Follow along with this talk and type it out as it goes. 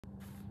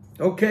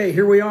Okay,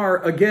 here we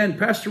are again.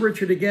 Pastor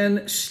Richard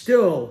again,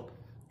 still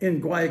in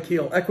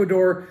Guayaquil,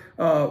 Ecuador.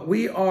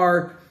 We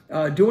are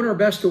doing our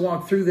best to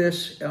walk through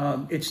this.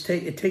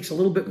 It takes a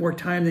little bit more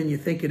time than you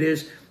think it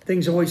is.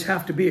 Things always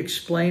have to be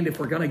explained if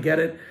we're going to get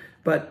it.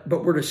 But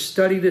we're to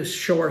study to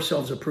show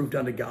ourselves approved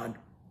unto God,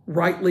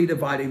 rightly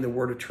dividing the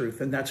word of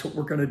truth. And that's what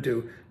we're going to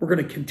do. We're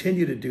going to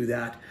continue to do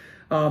that.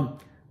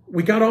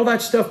 We got all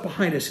that stuff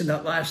behind us in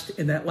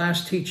that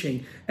last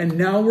teaching. And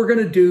now we're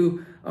going to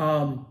do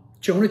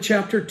Jonah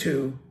chapter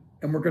 2,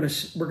 and we're going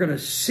to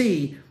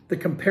see the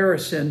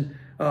comparison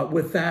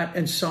with that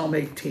and Psalm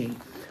 18.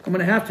 I'm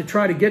going to have to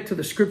try to get to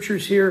the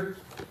scriptures here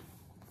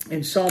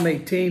in Psalm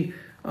 18.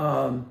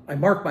 I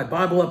mark my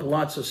Bible up a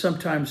lot, so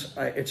sometimes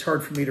it's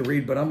hard for me to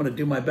read, but I'm going to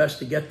do my best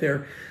to get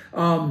there.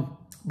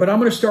 But I'm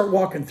going to start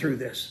walking through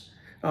this.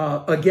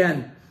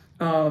 Again,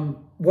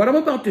 what I'm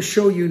about to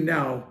show you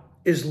now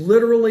is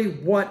literally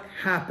what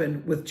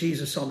happened with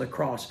Jesus on the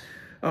cross.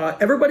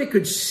 Everybody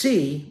could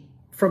see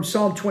from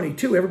Psalm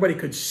 22, everybody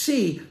could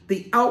see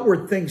the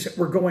outward things that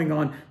were going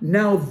on.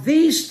 Now,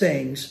 these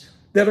things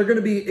that are going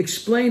to be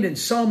explained in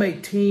Psalm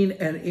 18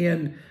 and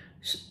in,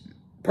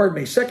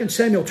 2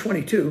 Samuel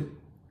 22,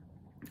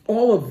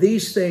 all of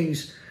these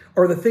things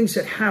are the things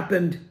that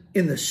happened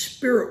in the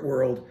spirit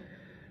world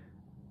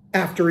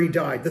after he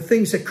died, the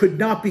things that could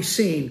not be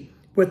seen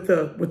with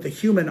the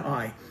human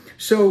eye.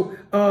 So,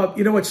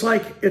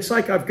 it's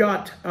like I've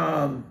got,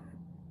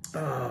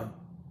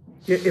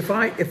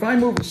 if I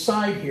move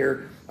aside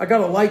here, I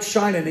got a light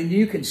shining, and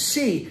you can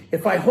see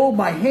if I hold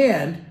my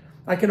hand,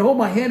 I can hold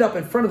my hand up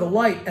in front of the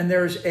light, and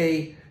there's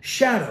a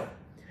shadow.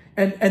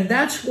 And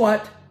that's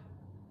what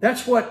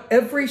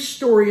every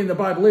story in the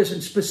Bible is.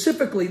 And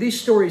specifically,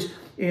 these stories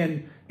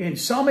in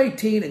Psalm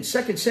 18 and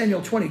 2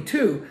 Samuel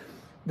 22,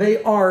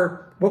 they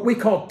are what we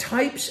call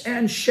types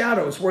and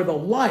shadows, where the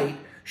light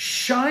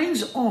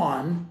shines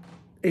on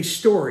a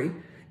story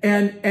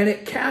and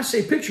it casts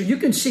a picture. You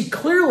can see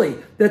clearly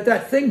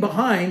that thing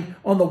behind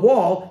on the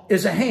wall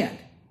is a hand.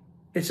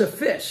 It's a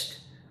fist.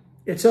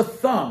 It's a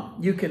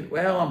thumb.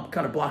 I'm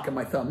kind of blocking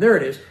my thumb. There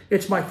it is.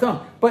 It's my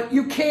thumb. But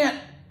you can't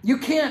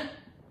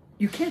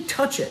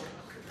touch it.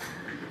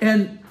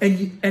 And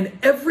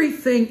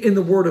everything in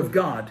the Word of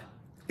God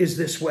is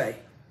this way.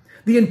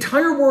 The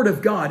entire Word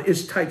of God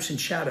is types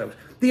and shadows.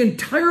 The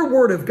entire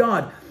Word of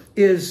God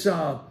is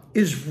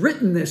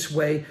written this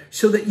way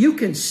so that you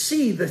can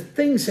see the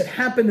things that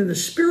happen in the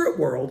spirit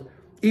world,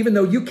 even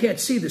though you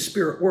can't see the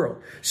spirit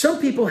world. Some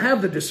people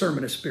have the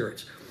discernment of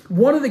spirits.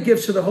 One of the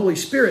gifts of the Holy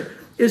Spirit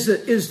is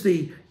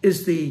the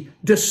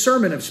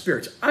discernment of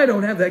spirits. I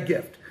don't have that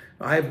gift.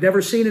 I've never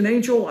seen an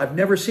angel. I've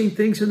never seen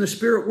things in the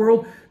spirit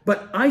world,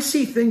 but I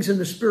see things in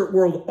the spirit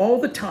world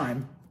all the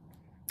time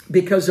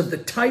because of the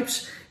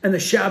types and the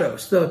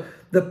shadows, the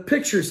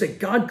pictures that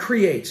God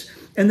creates.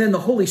 And then the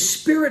Holy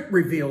Spirit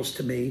reveals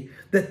to me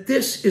that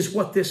this is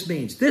what this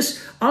means.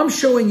 I'm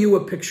showing you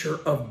a picture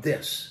of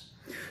this.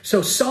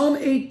 So Psalm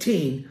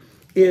 18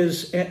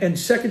 and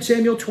 2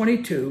 Samuel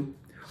 22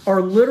 are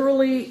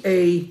literally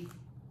a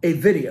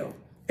video,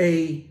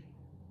 a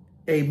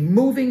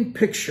moving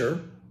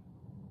picture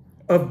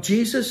of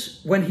Jesus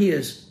when he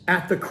is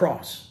at the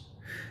cross.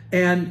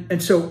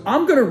 And so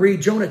I'm going to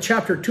read Jonah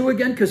chapter 2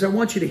 again because I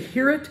want you to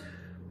hear it.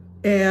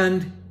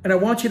 And I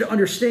want you to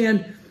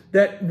understand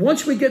that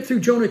once we get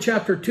through Jonah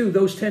chapter 2,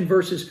 those 10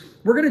 verses,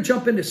 we're going to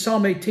jump into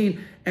Psalm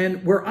 18.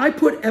 And where I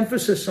put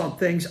emphasis on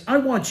things, I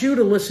want you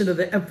to listen to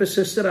the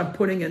emphasis that I'm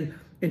putting in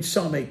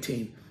Psalm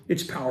 18.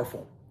 It's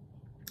powerful.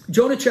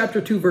 Jonah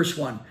chapter 2, verse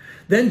 1.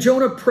 Then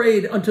Jonah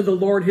prayed unto the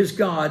Lord his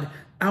God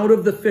out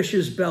of the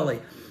fish's belly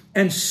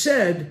and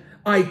said,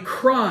 I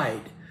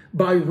cried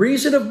by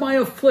reason of my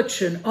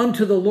affliction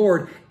unto the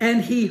Lord,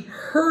 and he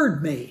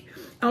heard me.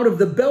 Out of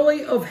the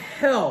belly of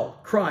hell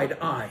cried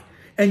I,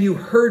 and you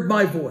heard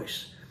my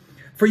voice.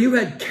 For you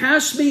had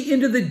cast me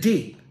into the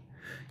deep.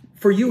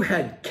 For you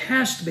had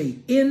cast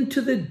me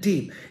into the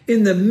deep,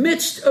 in the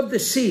midst of the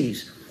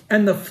seas,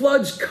 and the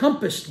floods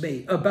compassed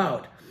me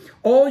about.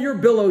 All your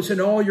billows and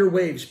all your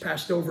waves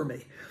passed over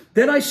me.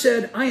 Then I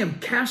said, I am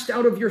cast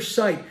out of your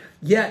sight,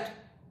 yet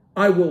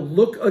I will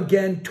look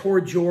again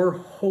toward your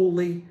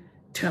holy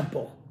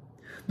temple.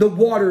 The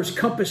waters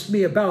compassed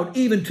me about,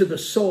 even to the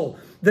soul.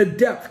 The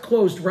depth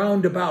closed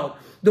round about.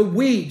 The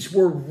weeds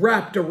were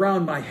wrapped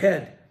around my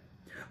head.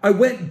 I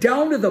went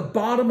down to the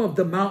bottom of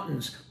the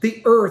mountains.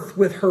 The earth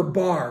with her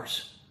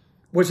bars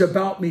was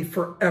about me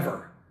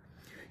forever.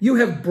 You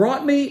have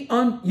brought me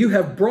up. You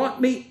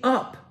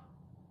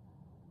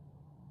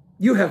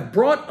have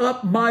brought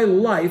up my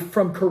life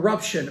from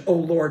corruption, O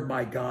Lord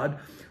my God.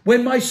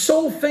 When my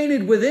soul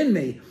fainted within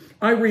me,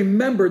 I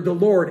remembered the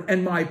Lord,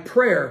 and my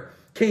prayer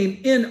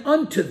came in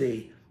unto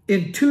thee,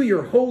 into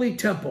your holy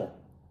temple.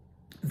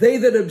 They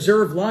that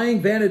observe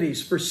lying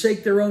vanities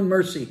forsake their own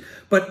mercy,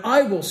 but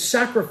I will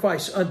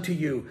sacrifice unto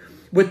you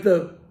with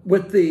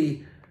the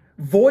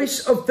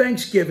voice of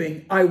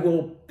thanksgiving. I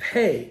will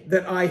pay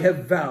that I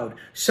have vowed.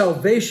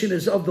 Salvation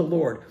is of the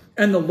Lord.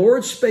 And the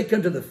Lord spake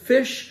unto the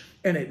fish,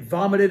 and it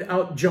vomited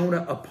out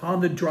Jonah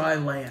upon the dry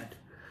land.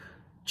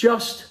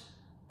 Just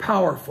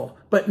powerful.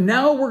 But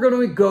now we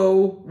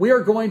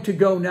are going to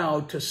go now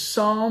to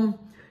Psalm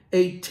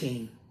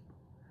 18.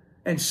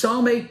 And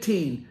Psalm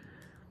 18,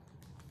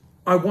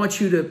 I want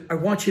you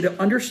to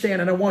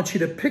understand, and I want you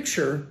to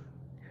picture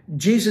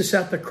Jesus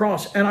at the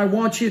cross. And I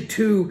want you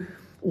to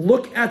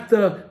look at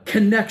the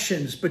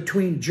connections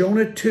between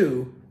Jonah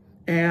 2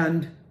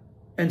 and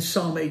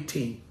Psalm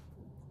 18.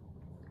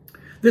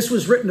 This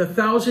was written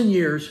 1,000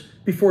 years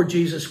before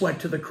Jesus went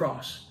to the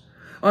cross.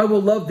 I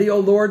will love thee, O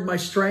Lord, my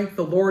strength.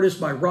 The Lord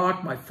is my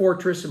rock, my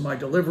fortress, and my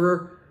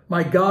deliverer.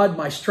 My God,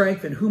 my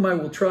strength, in whom I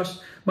will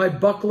trust, my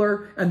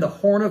buckler and the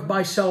horn of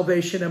my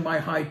salvation and my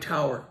high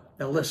tower.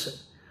 Now listen.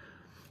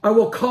 I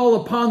will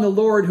call upon the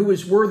Lord who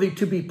is worthy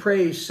to be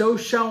praised. So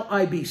shall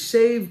I be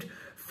saved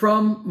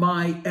from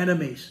my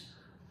enemies.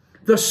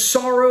 The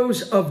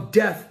sorrows of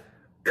death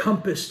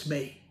compassed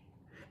me,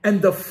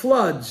 and the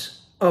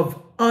floods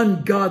of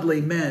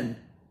ungodly men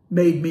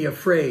made me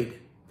afraid.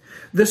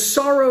 The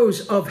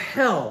sorrows of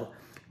hell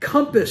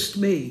compassed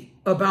me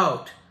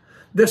about.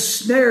 The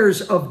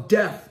snares of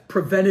death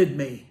prevented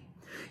me.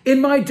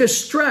 In my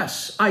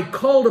distress, I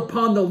called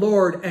upon the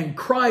Lord and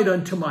cried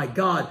unto my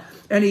God,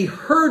 and he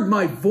heard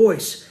my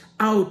voice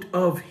out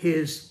of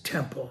his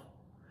temple.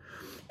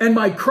 And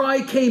my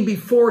cry came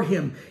before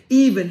him,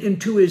 even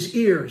into his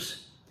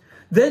ears.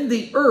 Then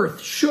the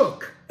earth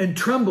shook and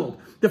trembled.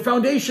 The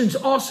foundations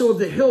also of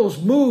the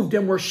hills moved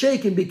and were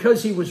shaken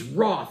because he was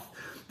wroth.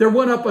 There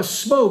went up a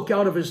smoke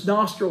out of his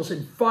nostrils,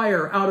 and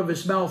fire out of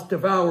his mouth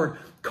devoured.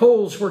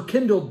 Coals were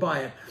kindled by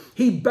it.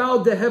 He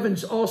bowed the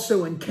heavens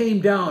also and came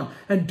down,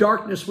 and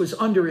darkness was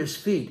under his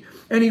feet.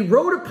 And he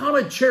rode upon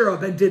a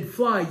cherub and did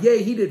fly.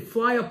 Yea, he did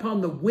fly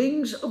upon the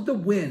wings of the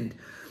wind.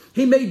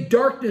 He made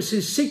darkness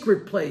his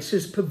secret place.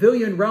 His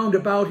pavilion round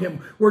about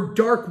him were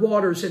dark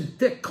waters and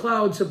thick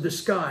clouds of the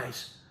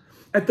skies.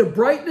 At the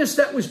brightness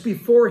that was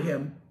before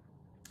him,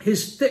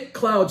 his thick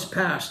clouds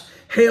passed,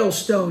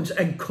 hailstones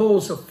and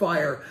coals of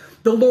fire.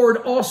 The Lord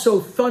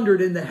also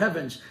thundered in the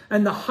heavens,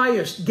 and the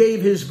highest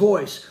gave his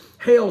voice,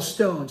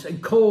 hailstones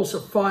and coals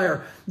of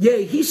fire.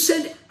 Yea, he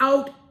sent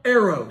out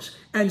arrows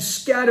and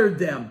scattered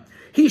them.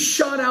 He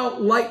shot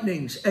out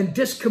lightnings and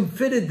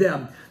discomfited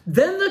them.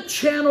 Then the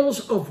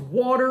channels of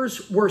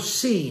waters were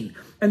seen,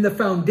 and the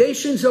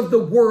foundations of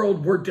the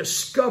world were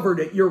discovered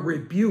at your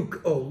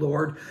rebuke, O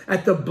Lord,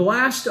 at the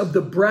blast of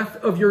the breath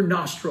of your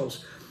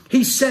nostrils.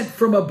 He sent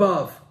from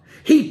above.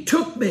 He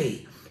took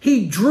me.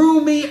 He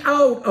drew me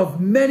out of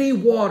many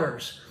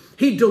waters.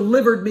 He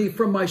delivered me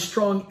from my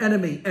strong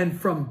enemy and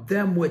from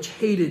them which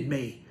hated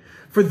me.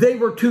 For they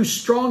were too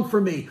strong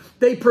for me.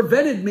 They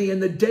prevented me in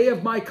the day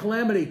of my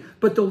calamity,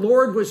 but the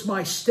Lord was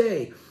my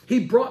stay. He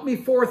brought me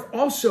forth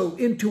also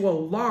into a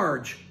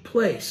large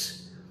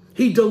place.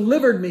 He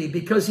delivered me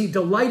because he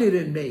delighted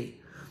in me.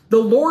 The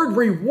Lord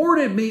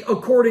rewarded me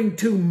according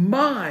to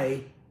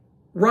my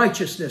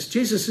righteousness.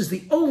 Jesus is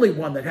the only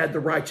one that had the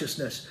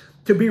righteousness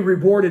to be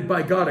rewarded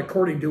by God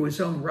according to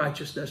his own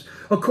righteousness.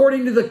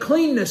 According to the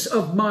cleanness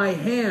of my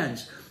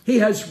hands, he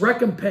has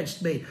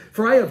recompensed me.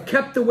 For I have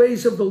kept the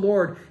ways of the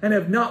Lord and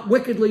have not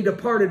wickedly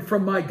departed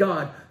from my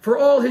God. For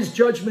all his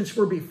judgments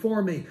were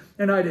before me,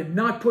 and I did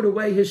not put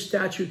away his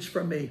statutes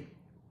from me.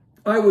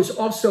 I was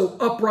also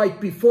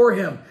upright before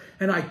him,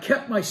 and I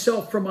kept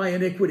myself from my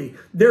iniquity.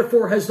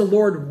 Therefore has the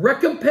Lord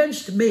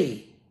recompensed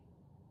me,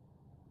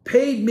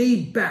 paid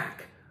me back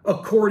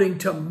according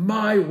to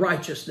my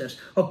righteousness,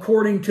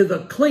 according to the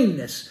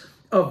cleanness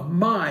of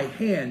my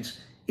hands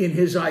in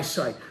his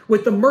eyesight.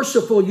 With the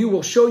merciful, you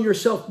will show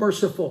yourself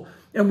merciful.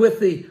 And with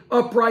the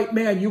upright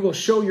man, you will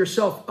show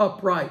yourself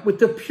upright. With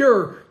the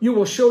pure, you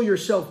will show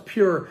yourself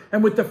pure.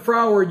 And with the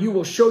froward, you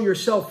will show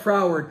yourself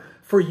froward.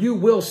 For you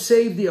will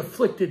save the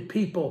afflicted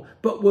people,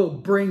 but will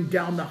bring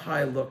down the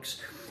high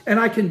looks. And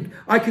I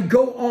could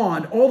go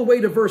on all the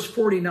way to verse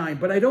 49,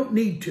 but I don't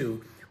need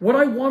to. What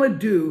I want to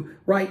do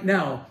right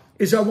now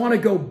is I want to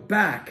go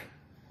back.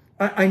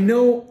 I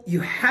know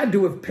you had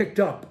to have picked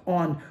up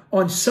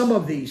on some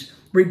of these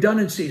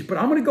redundancies, but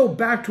I'm going to go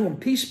back to them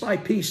piece by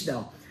piece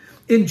now.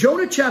 In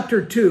Jonah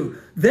chapter 2,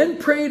 then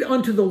prayed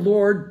unto the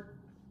Lord.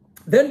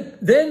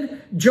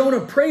 Then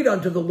Jonah prayed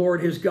unto the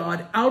Lord his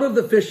God out of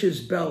the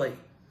fish's belly.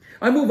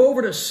 I move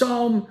over to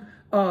Psalm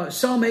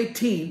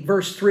 18,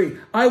 verse 3.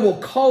 I will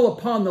call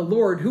upon the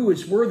Lord who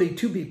is worthy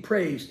to be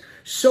praised.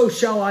 So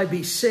shall I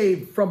be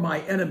saved from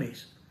my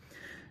enemies.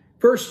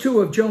 Verse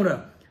 2 of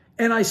Jonah.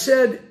 And I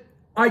said,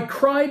 I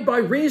cried by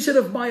reason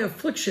of my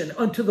affliction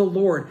unto the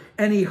Lord,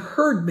 and he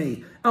heard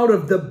me. Out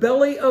of the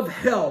belly of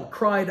hell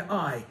cried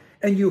I,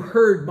 and you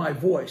heard my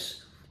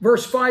voice.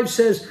 Verse 5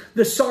 says,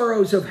 the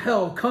sorrows of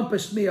hell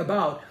compassed me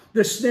about.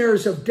 The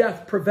snares of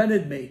death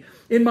prevented me.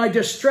 In my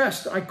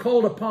distress, I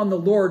called upon the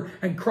Lord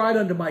and cried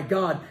unto my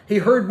God. He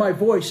heard my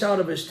voice out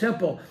of his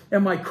temple,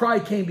 and my cry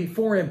came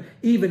before him,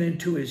 even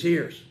into his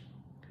ears.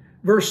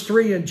 Verse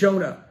 3 in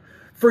Jonah,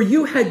 for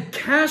you had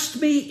cast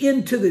me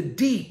into the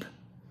deep,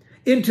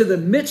 into the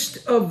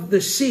midst of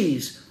the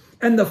seas,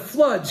 and the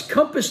floods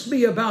compassed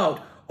me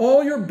about.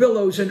 All your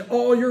billows and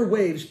all your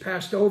waves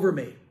passed over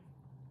me.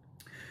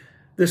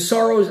 The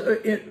sorrows,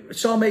 in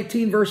Psalm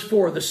 18 verse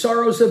 4, the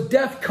sorrows of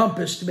death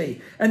compassed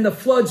me, and the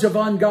floods of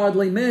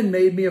ungodly men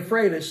made me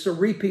afraid. It's a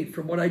repeat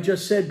from what I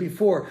just said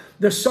before.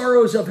 The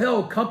sorrows of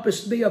hell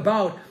compassed me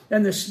about,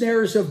 and the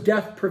snares of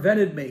death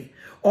prevented me.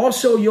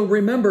 Also, you'll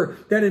remember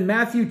that in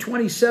Matthew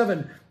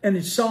 27 and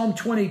in Psalm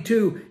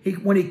 22,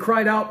 when he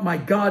cried out, my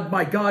God,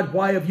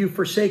 why have you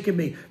forsaken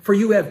me? For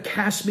you have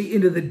cast me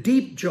into the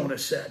deep, Jonah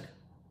said.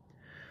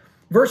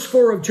 Verse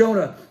 4 of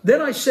Jonah, then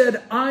I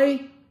said,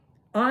 I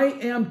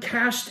am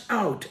cast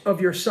out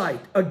of your sight.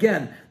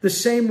 Again, the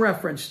same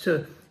reference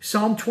to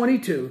Psalm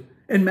 22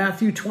 and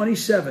Matthew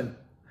 27.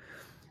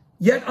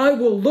 Yet I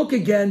will look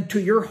again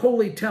to your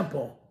holy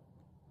temple.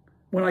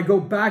 When I go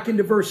back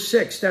into verse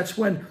 6, that's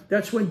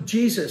when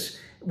Jesus,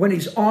 when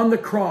he's on the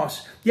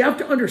cross, you have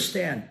to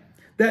understand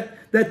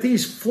that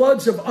these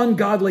floods of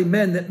ungodly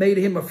men that made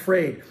him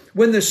afraid,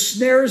 when the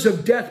snares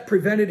of death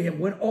prevented him,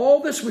 when all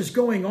this was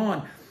going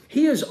on,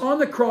 he is on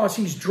the cross,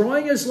 he's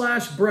drawing his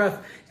last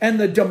breath, and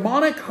the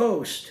demonic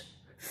host,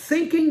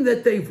 thinking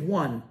that they've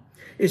won,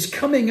 is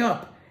coming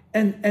up,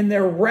 and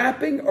they're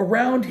wrapping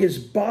around his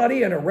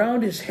body and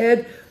around his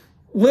head,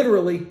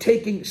 literally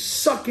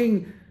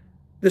sucking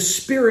the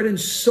spirit and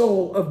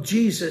soul of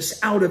Jesus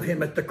out of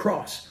him at the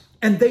cross.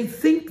 And they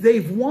think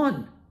they've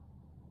won.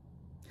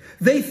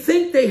 They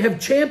think they have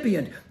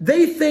championed.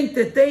 They think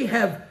that they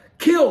have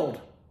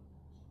killed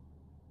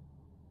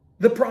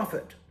the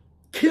prophet,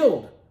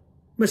 killed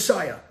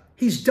Messiah.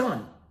 He's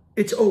done.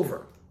 It's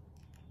over.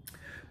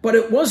 But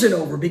it wasn't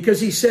over,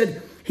 because he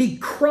said he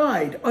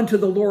cried unto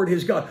the Lord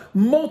his God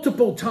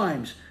multiple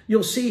times.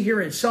 You'll see here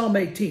in Psalm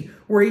 18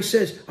 where he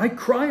says, I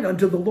cried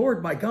unto the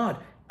Lord my God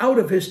out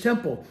of his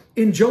temple.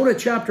 In Jonah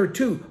chapter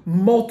 2,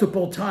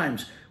 multiple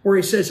times where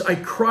he says, I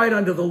cried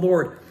unto the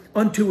Lord,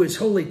 unto his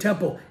holy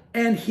temple,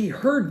 and he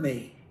heard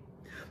me.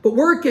 But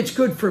where it gets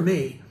good for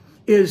me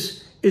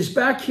is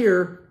back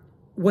here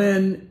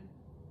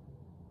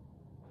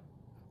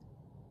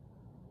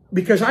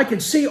because I can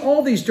see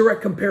all these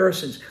direct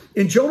comparisons.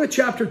 In Jonah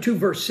chapter 2,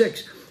 verse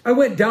 6, I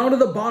went down to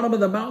the bottom of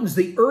the mountains.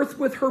 The earth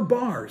with her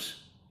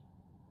bars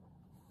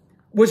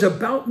was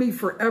about me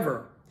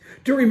forever.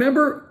 Do you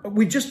remember,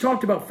 we just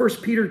talked about 1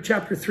 Peter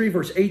chapter 3,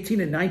 verse 18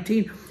 and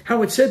 19,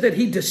 how it said that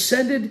he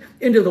descended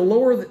into the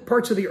lower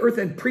parts of the earth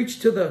and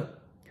preached to the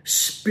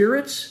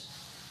spirits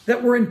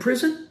that were in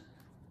prison?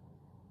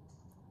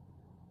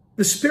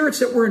 The spirits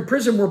that were in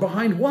prison were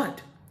behind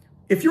what?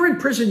 If you're in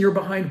prison, you're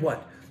behind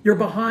what? You're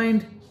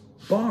behind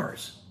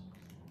bars.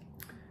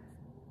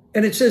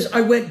 And it says,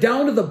 I went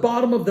down to the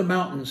bottom of the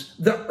mountains.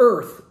 The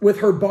earth with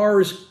her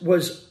bars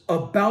was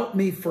about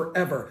me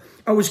forever.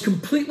 I was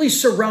completely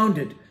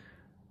surrounded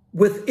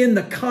within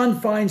the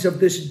confines of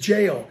this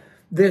jail,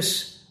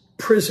 this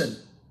prison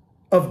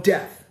of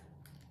death.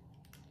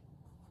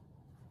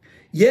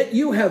 Yet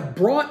you have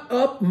brought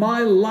up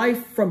my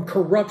life from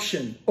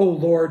corruption, O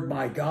Lord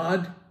my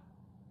God.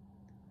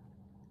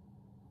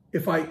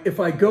 If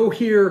I go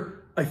here,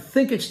 I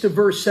think it's to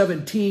verse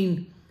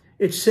 17,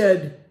 it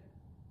said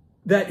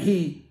that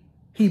he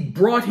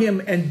brought him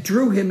and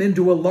drew him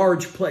into a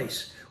large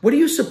place. What do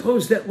you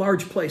suppose that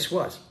large place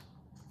was?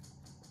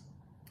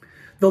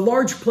 The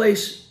large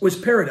place was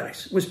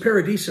paradise, was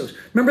paradisos.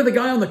 Remember the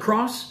guy on the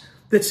cross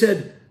that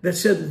said,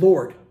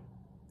 Lord,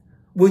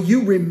 will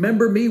you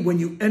remember me when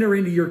you enter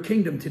into your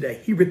kingdom today?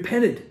 He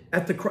repented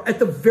at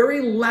the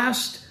very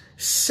last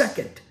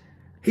second.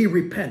 He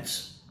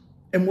repents.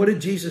 And what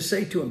did Jesus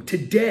say to him?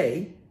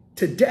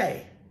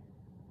 Today,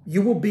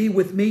 you will be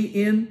with me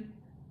in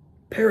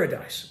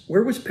paradise.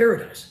 Where was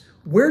paradise?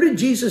 Where did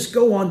Jesus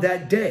go on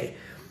that day?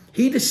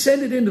 He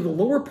descended into the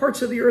lower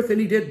parts of the earth, and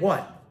he did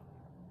what?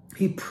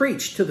 He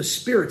preached to the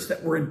spirits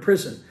that were in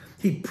prison.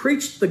 He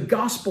preached the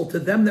gospel to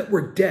them that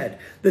were dead,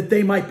 that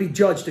they might be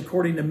judged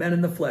according to men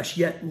in the flesh,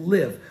 yet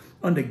live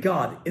unto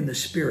God in the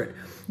spirit.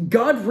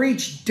 God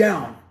reached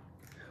down.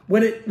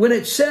 When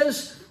it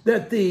says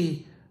that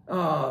the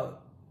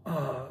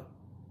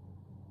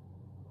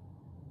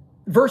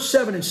verse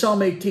 7 in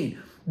Psalm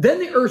 18, then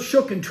the earth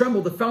shook and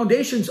trembled. The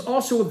foundations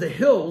also of the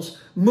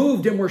hills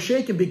moved and were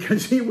shaken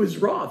because he was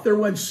wroth. There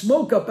went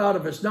smoke up out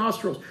of his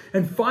nostrils,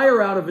 and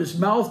fire out of his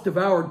mouth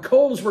devoured.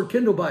 Coals were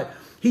kindled by it.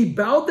 He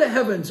bowed the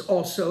heavens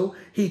also.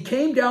 He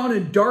came down,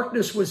 and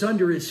darkness was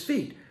under his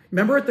feet.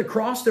 Remember at the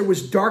cross, there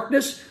was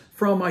darkness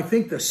from, I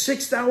think, the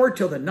 6th hour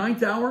till the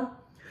 9th hour.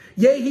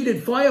 Yea, he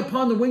did fly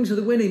upon the wings of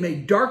the wind. He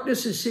made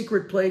darkness his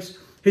secret place.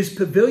 His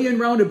pavilion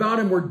round about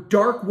him were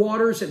dark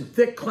waters and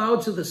thick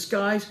clouds of the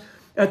skies.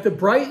 At the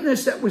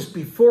brightness that was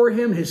before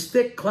him, his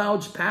thick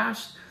clouds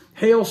passed,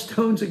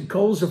 hailstones and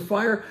coals of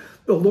fire.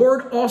 The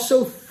Lord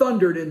also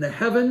thundered in the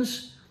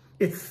heavens.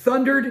 It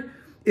thundered.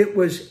 It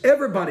was,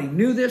 everybody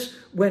knew this.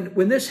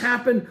 When this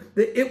happened,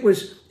 it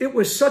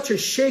was such a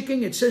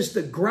shaking. It says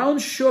the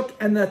ground shook,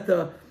 and that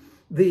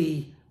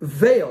the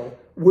veil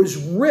was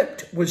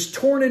ripped, was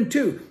torn in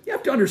two. You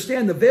have to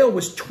understand, the veil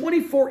was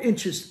 24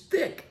 inches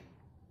thick.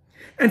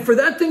 And for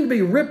that thing to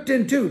be ripped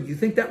in two, you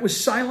think that was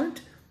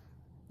silent?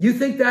 You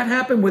think that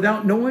happened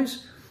without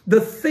noise?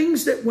 The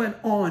things that went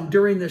on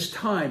during this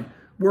time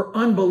were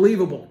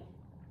unbelievable.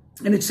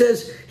 And it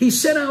says, he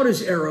sent out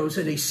his arrows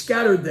and he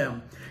scattered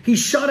them. He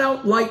shot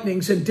out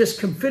lightnings and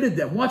discomfited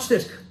them. Watch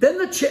this. Then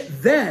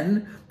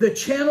the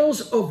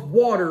channels of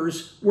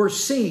waters were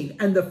seen,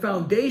 and the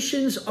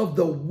foundations of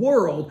the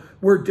world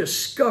were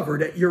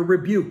discovered at your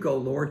rebuke, O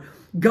Lord.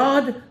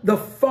 God the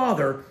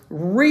Father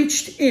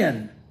reached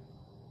in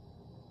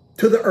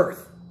to the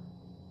earth.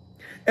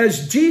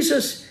 As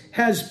Jesus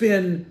has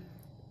been,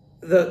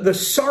 the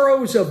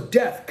sorrows of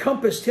death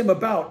compassed him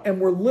about and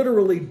were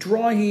literally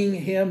drawing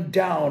him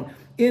down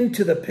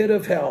into the pit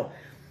of hell.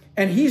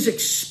 And he's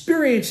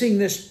experiencing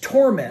this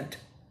torment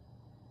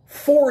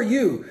for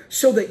you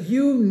so that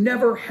you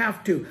never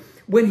have to.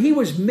 When he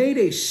was made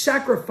a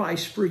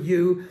sacrifice for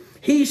you,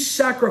 he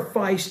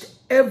sacrificed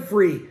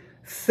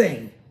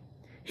everything.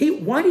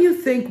 Why do you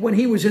think when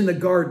he was in the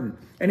garden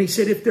and he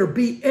said, if there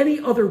be any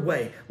other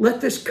way,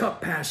 let this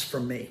cup pass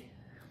from me?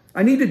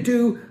 I need to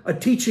do a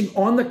teaching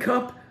on the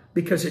cup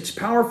because it's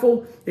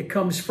powerful. It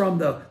comes from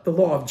the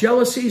law of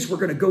jealousies. We're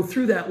going to go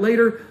through that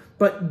later.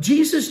 But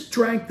Jesus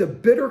drank the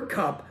bitter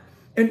cup.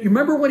 And you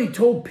remember when he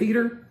told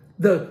Peter,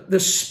 the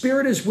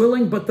spirit is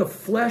willing, but the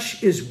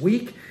flesh is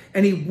weak.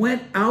 And he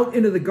went out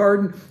into the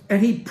garden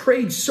and he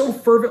prayed so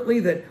fervently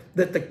that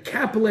the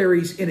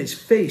capillaries in his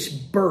face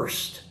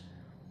burst.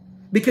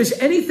 Because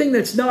anything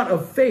that's not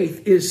of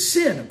faith is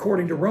sin,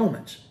 according to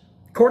Romans.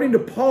 According to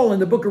Paul in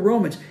the book of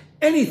Romans,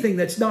 anything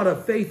that's not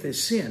of faith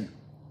is sin.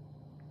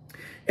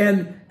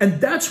 And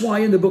that's why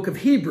in the book of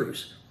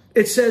Hebrews,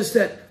 it says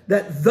that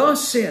the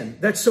sin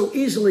that so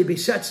easily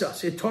besets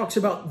us, it talks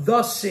about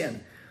the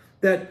sin,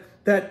 that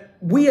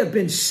we have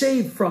been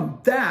saved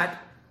from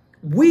that.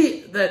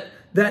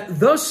 That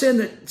the sin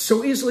that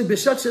so easily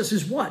besets us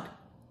is what?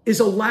 Is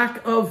a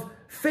lack of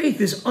faith,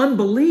 is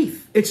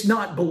unbelief. It's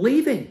not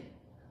believing.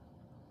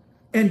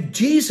 And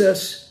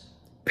Jesus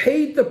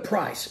paid the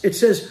price. It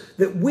says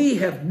that we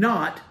have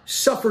not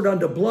suffered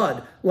unto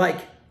blood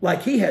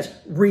like he has,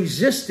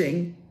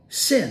 resisting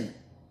sin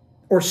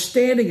or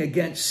standing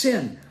against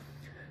sin.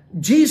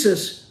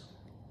 Jesus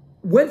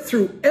went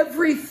through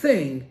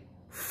everything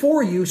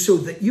for you so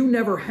that you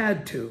never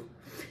had to.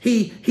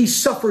 He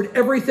suffered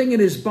everything in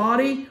his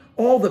body.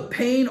 All the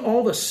pain,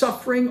 all the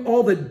suffering,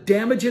 all the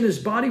damage in his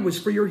body was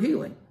for your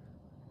healing.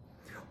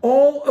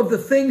 All of the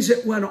things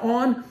that went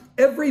on,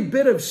 every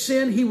bit of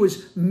sin, he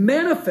was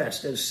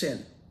manifest as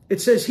sin.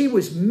 It says he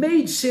was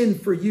made sin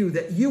for you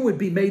that you would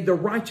be made the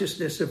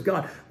righteousness of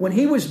God. When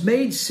he was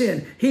made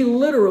sin, he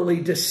literally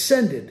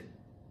descended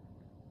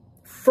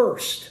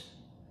first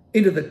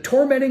into the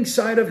tormenting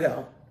side of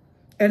hell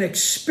and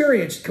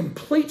experienced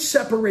complete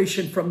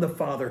separation from the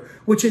Father,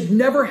 which had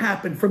never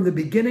happened from the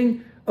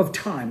beginning of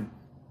time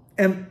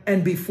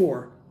and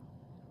before.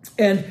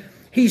 And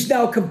he's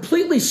now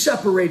completely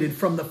separated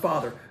from the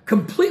Father,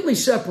 completely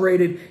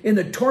separated in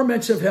the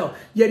torments of hell.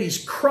 Yet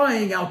he's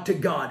crying out to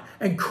God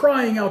and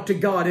crying out to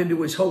God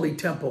into his holy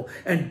temple.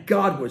 And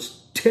God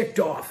was ticked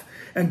off.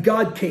 And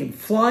God came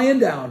flying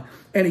down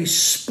and he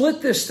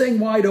split this thing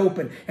wide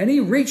open and he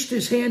reached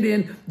his hand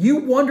in. You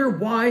wonder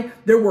why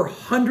there were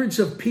hundreds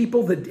of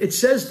people. That it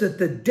says that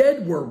the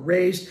dead were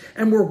raised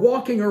and were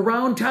walking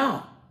around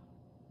town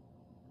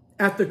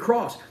at the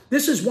cross.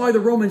 This is why the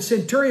Roman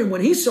centurion,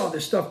 when he saw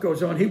this stuff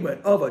goes on, he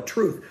went, of a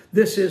truth,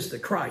 this is the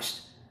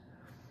Christ.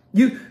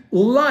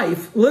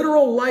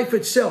 Literal life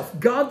itself,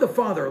 God the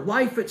Father,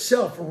 life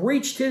itself,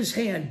 reached his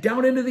hand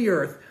down into the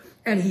earth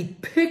and he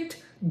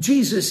picked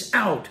Jesus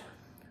out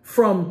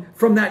from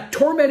that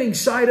tormenting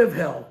side of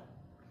hell,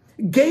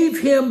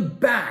 gave him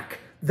back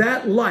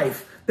that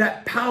life,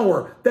 that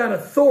power, that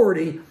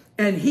authority,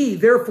 and he,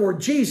 therefore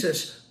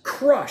Jesus,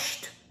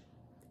 crushed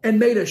and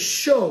made a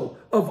show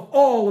of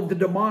all of the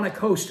demonic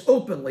host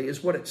openly,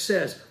 is what it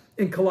says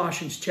in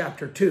Colossians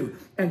chapter 2.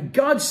 And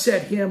God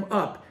set him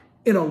up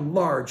in a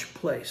large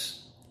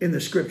place in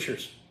the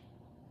scriptures.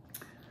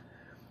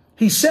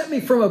 He set me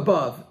from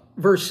above,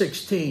 verse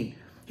 16.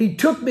 He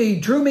took me,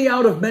 drew me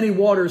out of many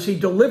waters. He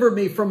delivered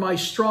me from my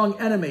strong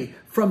enemy,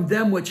 from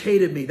them which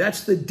hated me.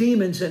 That's the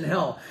demons in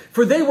hell.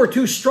 For they were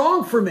too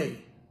strong for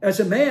me. As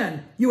a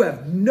man, you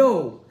have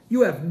no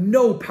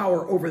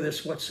power over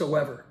this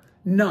whatsoever.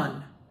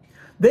 None.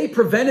 They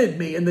prevented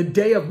me in the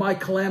day of my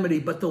calamity,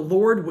 but the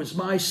Lord was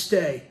my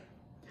stay.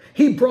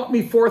 He brought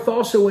me forth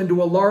also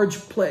into a large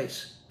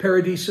place,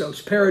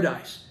 paradisos,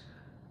 paradise.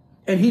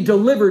 And he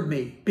delivered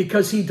me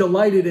because he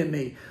delighted in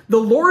me. The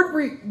Lord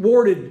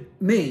rewarded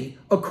me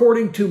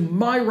according to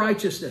my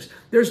righteousness.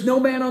 There's no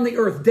man on the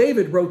earth.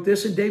 David wrote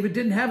this, and David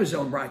didn't have his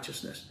own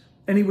righteousness.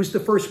 And he was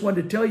the first one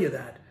to tell you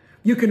that.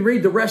 You can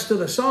read the rest of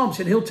the Psalms,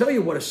 and he'll tell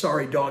you what a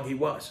sorry dog he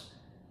was.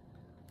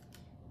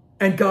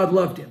 And God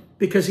loved him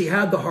because he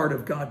had the heart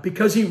of God,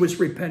 because he was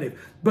repentant.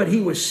 But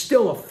he was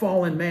still a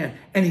fallen man,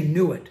 and he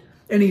knew it.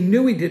 And he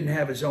knew he didn't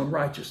have his own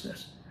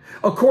righteousness.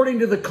 According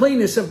to the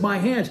cleanness of my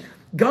hands,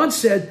 God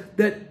said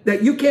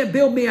that you can't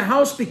build me a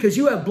house because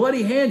you have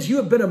bloody hands. You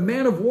have been a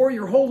man of war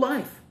your whole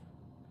life.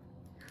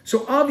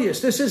 So obvious,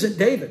 this isn't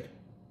David.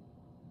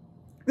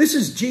 This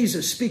is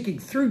Jesus speaking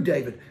through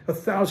David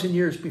 1,000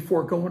 years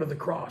before going to the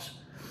cross.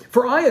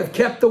 For I have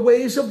kept the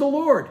ways of the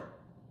Lord.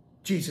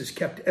 Jesus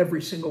kept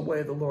every single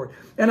way of the Lord.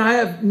 And I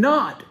have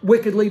not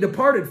wickedly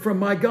departed from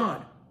my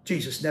God.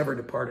 Jesus never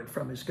departed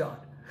from his God.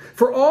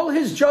 For all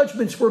his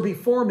judgments were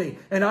before me,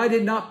 and I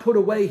did not put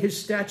away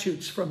his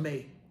statutes from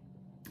me.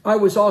 I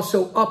was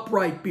also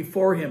upright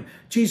before him.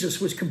 Jesus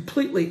was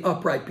completely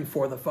upright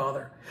before the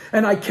Father.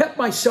 And I kept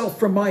myself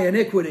from my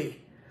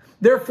iniquity.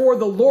 Therefore,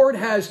 the Lord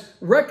has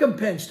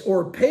recompensed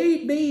or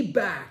paid me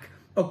back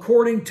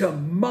according to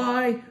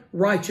my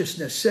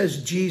righteousness,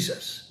 says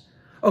Jesus,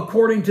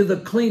 according to the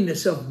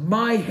cleanness of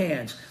my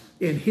hands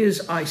in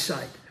his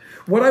eyesight.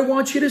 What I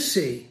want you to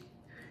see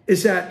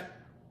is that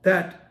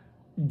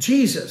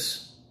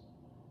Jesus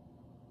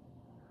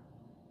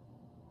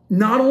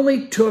not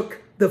only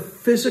took the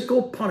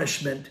physical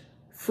punishment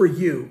for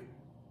you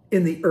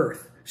in the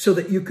earth so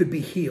that you could be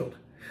healed,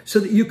 so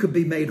that you could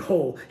be made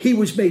whole. He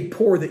was made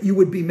poor that you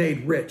would be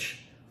made rich.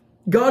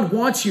 God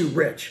wants you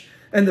rich.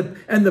 And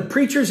the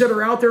preachers that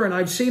are out there, and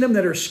I've seen them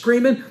that are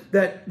screaming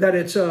that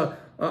it's a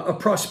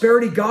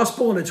prosperity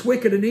gospel and it's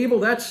wicked and evil,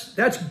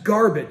 that's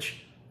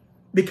garbage,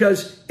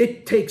 because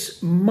it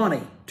takes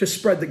money to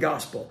spread the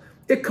gospel.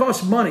 It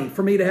costs money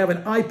for me to have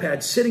an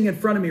iPad sitting in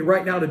front of me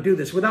right now to do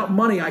this. Without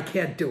money, I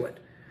can't do it.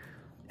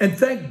 And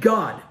thank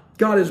God,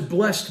 God has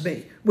blessed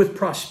me with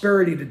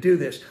prosperity to do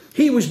this.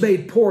 He was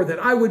made poor that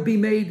I would be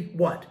made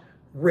what?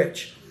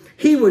 Rich.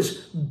 He was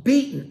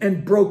beaten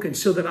and broken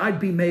so that I'd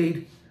be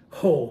made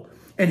whole.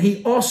 And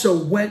he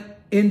also went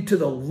into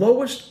the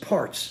lowest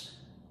parts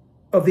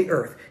of the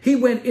earth. He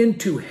went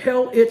into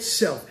hell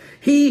itself.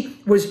 He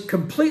was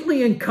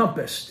completely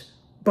encompassed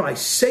by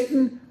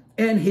Satan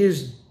and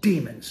his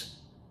demons,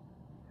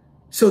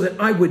 so that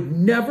I would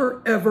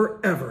never, ever,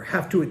 ever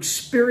have to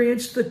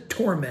experience the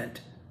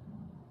torment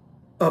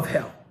of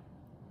hell.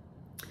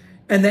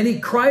 And then he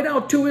cried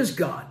out to his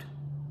God,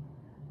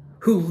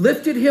 who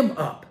lifted him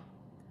up,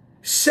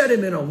 set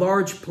him in a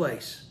large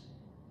place.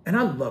 And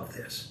I love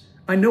this.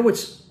 I know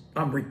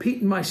I'm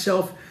repeating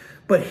myself,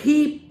 but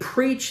he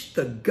preached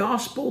the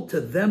gospel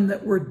to them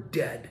that were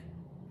dead.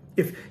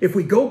 If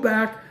we go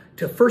back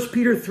to 1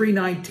 Peter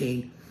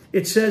 3:19,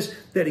 it says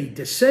that he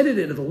descended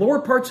into the lower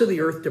parts of the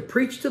earth to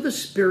preach to the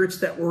spirits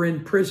that were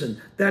in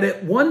prison, that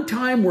at one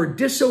time were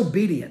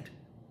disobedient.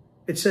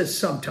 It says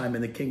sometime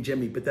in the King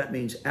Jimmy, but that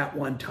means at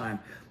one time.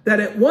 That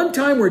at one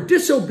time were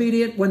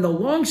disobedient when the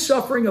long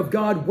suffering of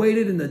God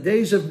waited in the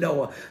days of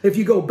Noah. If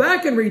you go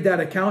back and read that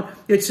account,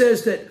 it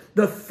says that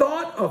the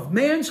thought of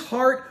man's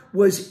heart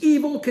was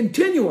evil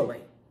continually.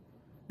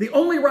 The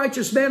only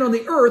righteous man on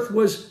the earth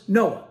was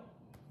Noah.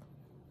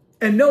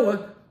 And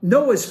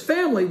Noah's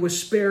family was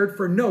spared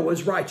for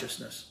Noah's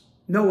righteousness.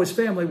 Noah's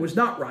family was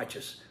not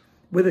righteous.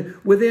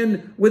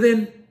 Within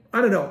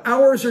I don't know,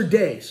 hours or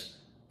days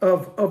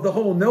of the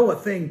whole Noah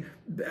thing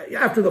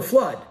after the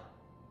flood,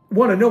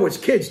 one of Noah's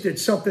kids did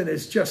something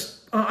as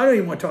just, I don't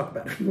even want to talk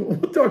about it.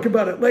 We'll talk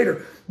about it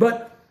later.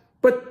 But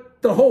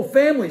the whole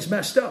family's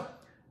messed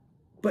up.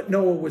 But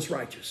Noah was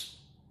righteous.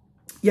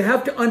 You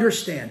have to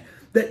understand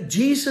that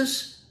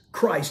Jesus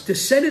Christ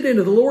descended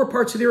into the lower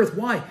parts of the earth.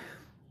 Why?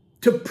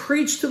 To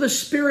preach to the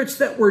spirits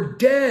that were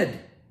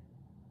dead.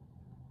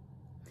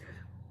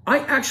 I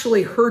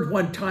actually heard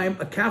one time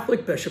a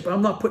Catholic bishop, and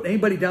I'm not putting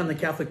anybody down in the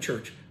Catholic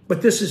Church,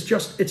 but this is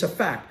it's a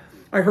fact.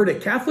 I heard a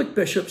Catholic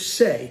bishop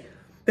say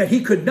that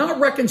he could not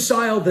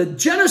reconcile the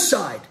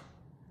genocide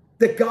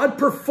that God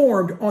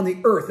performed on the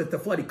earth at the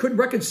flood. He couldn't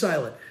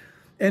reconcile it.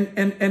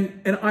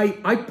 And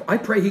I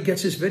pray he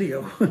gets his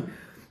video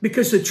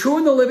because the true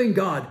and the living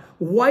God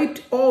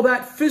wiped all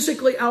that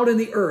physically out in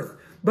the earth.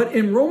 But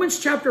in Romans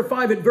chapter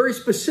 5, it very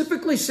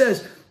specifically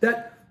says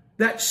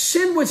that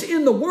sin was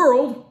in the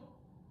world,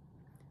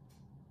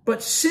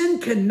 but sin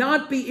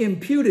cannot be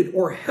imputed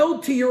or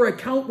held to your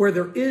account where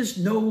there is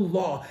no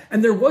law.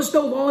 And there was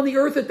no law on the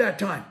earth at that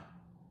time.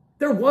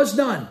 There was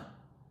none.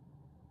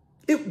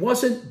 It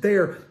wasn't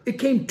there. It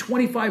came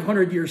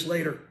 2,500 years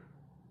later.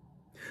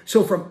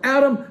 So from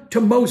Adam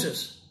to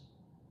Moses,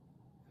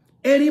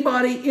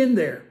 anybody in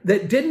there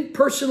that didn't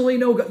personally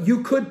know God,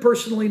 you could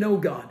personally know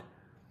God.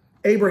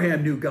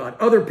 Abraham knew God.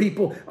 Other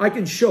people, I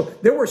can show.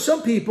 There were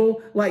some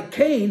people like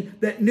Cain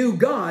that knew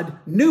God,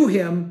 knew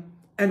him,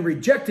 and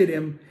rejected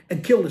him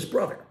and killed his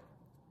brother.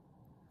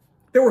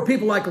 There were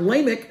people like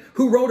Lamech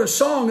who wrote a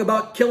song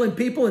about killing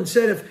people and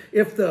said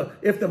if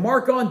the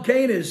mark on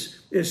Cain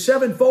is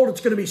sevenfold,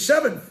 it's going to be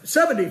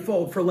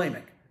 70-fold for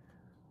Lamech.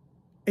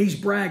 He's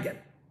bragging.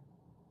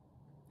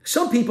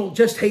 Some people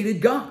just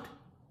hated God.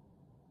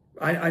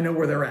 I know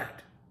where they're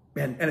at,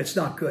 and it's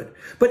not good.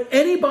 But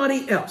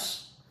anybody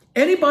else,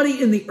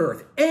 anybody in the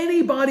earth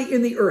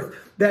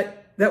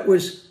that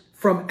was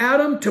from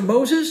Adam to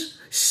Moses,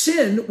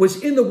 sin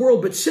was in the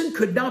world, but sin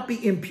could not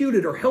be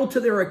imputed or held to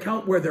their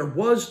account where there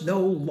was no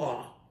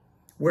law.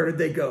 Where did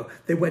they go?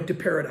 They went to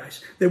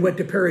paradise. They went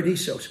to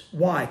paradisos.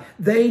 Why?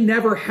 They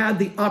never had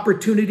the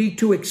opportunity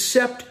to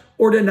accept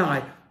or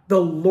deny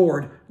the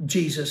Lord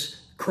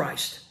Jesus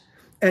Christ.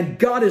 And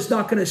God is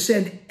not going to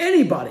send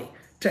anybody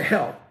to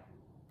hell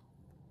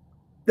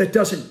that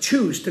doesn't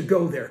choose to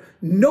go there.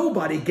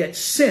 Nobody gets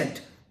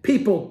sent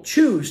people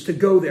choose to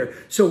go there.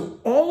 So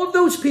all of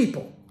those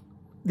people,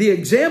 the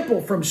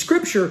example from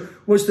Scripture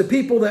was the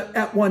people that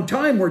at one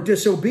time were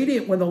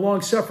disobedient when the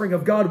long suffering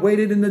of God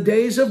waited in the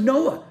days of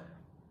Noah.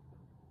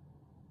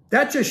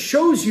 That just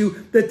shows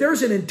you that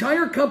there's an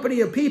entire company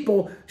of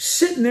people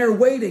sitting there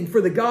waiting for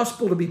the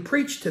gospel to be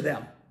preached to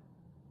them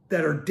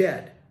that are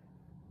dead.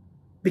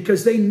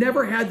 Because they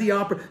never had the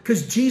opportunity,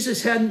 because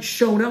Jesus hadn't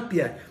shown up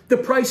yet. The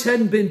price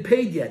hadn't been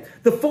paid yet.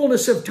 The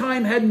fullness of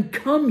time hadn't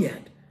come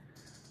yet.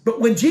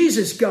 But when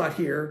Jesus got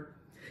here,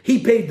 he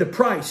paid the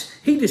price.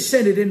 He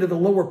descended into the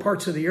lower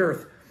parts of the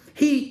earth.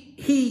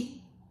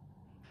 He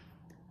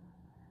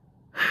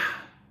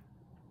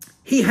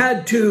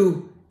had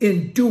to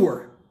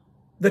endure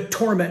the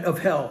torment of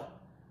hell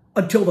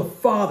until the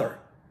Father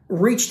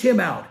reached him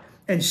out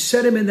and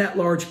set him in that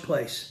large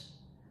place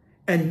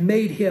and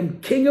made him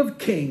King of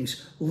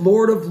Kings,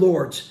 Lord of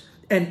Lords.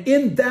 And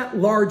in that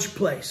large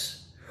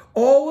place,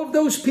 all of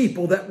those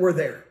people that were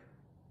there,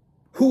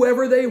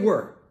 whoever they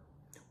were,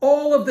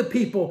 all of the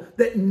people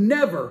that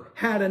never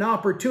had an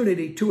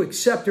opportunity to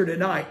accept or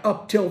deny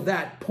up till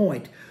that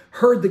point,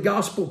 heard the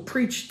gospel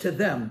preached to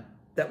them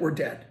that were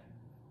dead,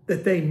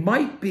 that they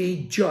might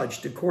be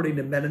judged according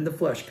to men in the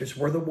flesh, because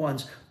we're the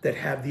ones that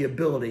have the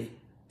ability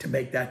to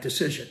make that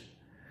decision.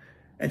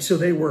 And so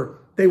they were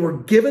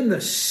given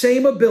the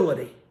same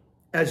ability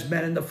as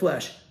men in the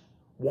flesh.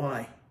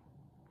 Why?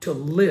 To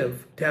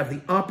live, to have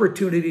the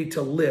opportunity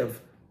to live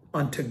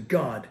unto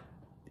God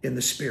in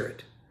the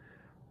Spirit.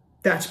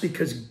 That's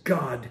because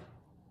God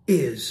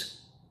is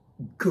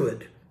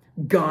good.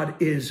 God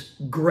is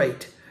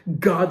great.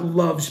 God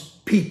loves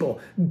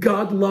people.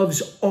 God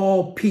loves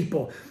all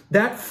people.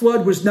 That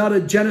flood was not a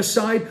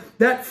genocide.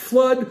 That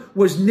flood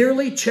was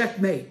nearly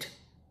checkmate.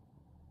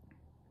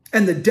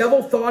 And the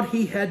devil thought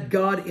he had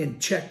God in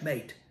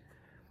checkmate.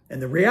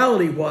 And the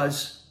reality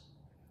was,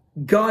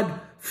 God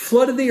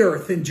flooded the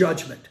earth in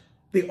judgment,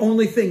 the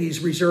only thing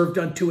he's reserved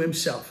unto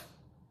himself.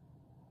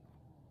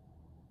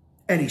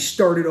 And he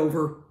started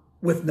over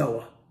with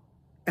Noah.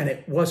 And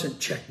it wasn't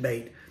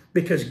checkmate,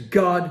 because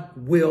God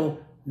will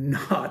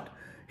not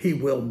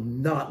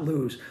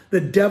lose.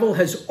 The devil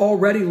has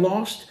already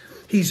lost.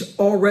 He's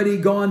already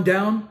gone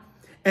down.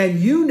 And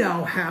you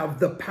now have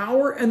the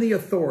power and the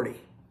authority.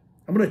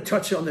 I'm going to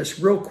touch on this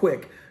real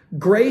quick.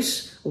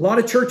 Grace, a lot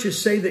of churches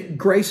say that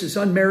grace is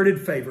unmerited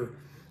favor.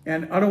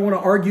 And I don't want to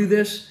argue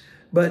this,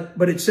 but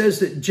it says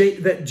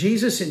that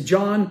Jesus in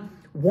John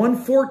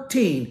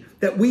 1:14,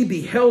 that we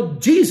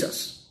beheld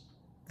Jesus,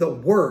 the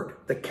Word,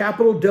 the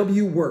capital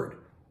W word,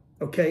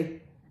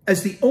 okay,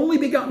 as the only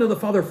begotten of the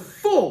Father,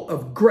 full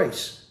of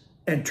grace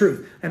and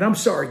truth. And I'm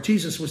sorry,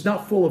 Jesus was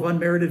not full of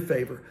unmerited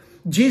favor.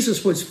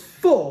 Jesus was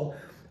full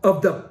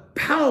of the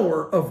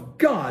power of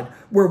God,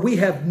 where we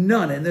have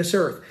none in this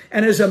earth.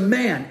 And as a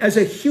man, as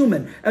a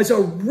human, as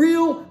a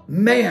real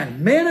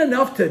man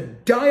enough to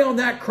die on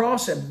that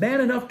cross and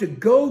man enough to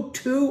go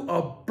to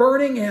a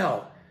burning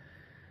hell,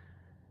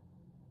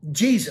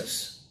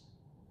 Jesus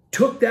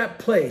took that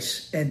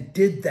place and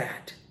did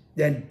that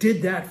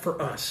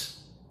for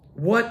us.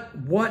 What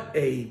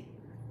a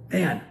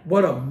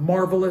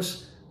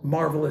marvelous,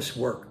 marvelous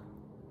work.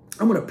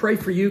 I'm going to pray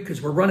for you because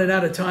we're running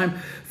out of time.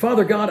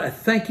 Father God, I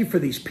thank you for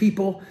these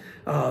people.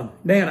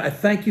 I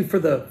thank you for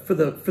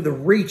the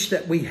reach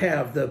that we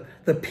have,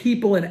 the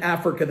people in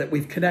Africa that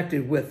we've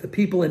connected with, the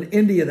people in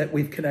India that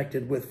we've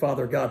connected with,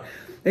 Father God.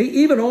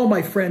 Even all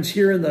my friends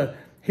here in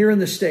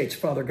the States,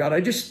 Father God.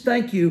 I just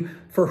thank you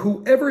for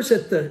whoever's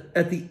at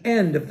the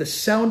end of the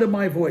sound of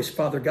my voice,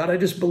 Father God. I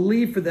just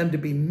believe for them to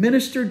be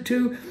ministered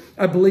to.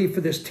 I believe for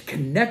this to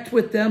connect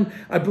with them.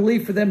 I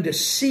believe for them to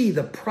see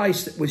the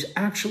price that was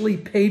actually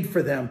paid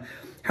for them.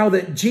 How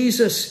that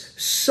Jesus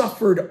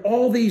suffered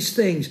all these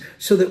things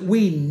so that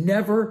we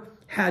never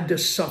had to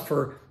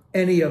suffer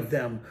any of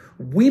them.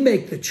 We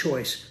make the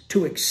choice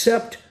to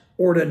accept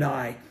or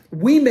deny.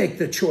 We make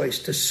the choice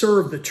to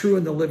serve the true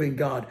and the living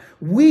God.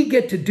 We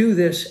get to do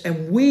this,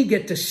 and we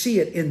get to see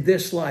it in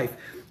this life.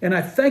 And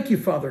I thank you,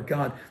 Father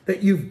God,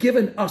 that you've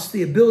given us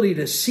the ability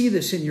to see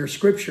this in your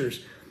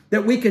scriptures,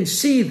 that we can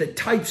see the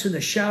types and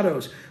the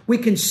shadows. We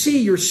can see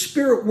your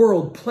spirit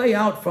world play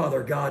out,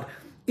 Father God,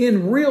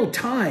 in real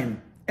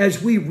time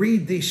as we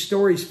read these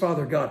stories,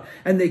 Father God.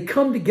 And they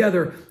come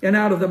together, and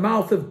out of the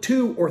mouth of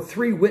 2 or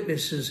 3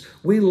 witnesses,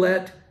 we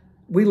let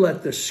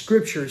the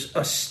scriptures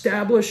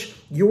establish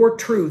your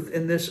truth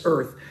in this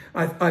earth.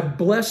 I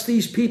bless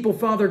these people,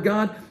 Father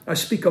God. I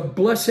speak a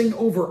blessing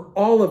over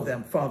all of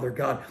them, Father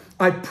God.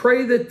 I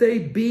pray that they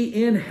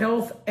be in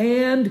health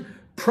and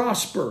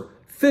prosper,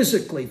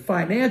 physically,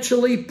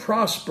 financially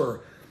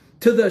prosper,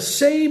 to the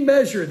same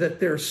measure that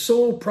their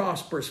soul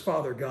prospers,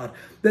 Father God.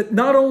 That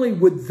not only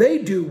would they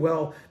do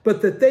well,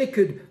 but that they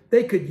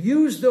could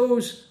use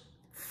those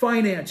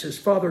finances,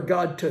 Father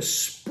God, to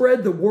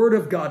spread the word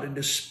of God and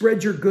to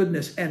spread your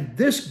goodness and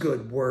this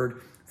good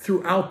word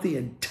throughout the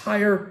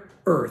entire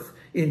earth.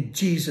 In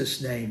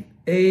Jesus' name,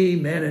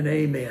 amen and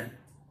amen.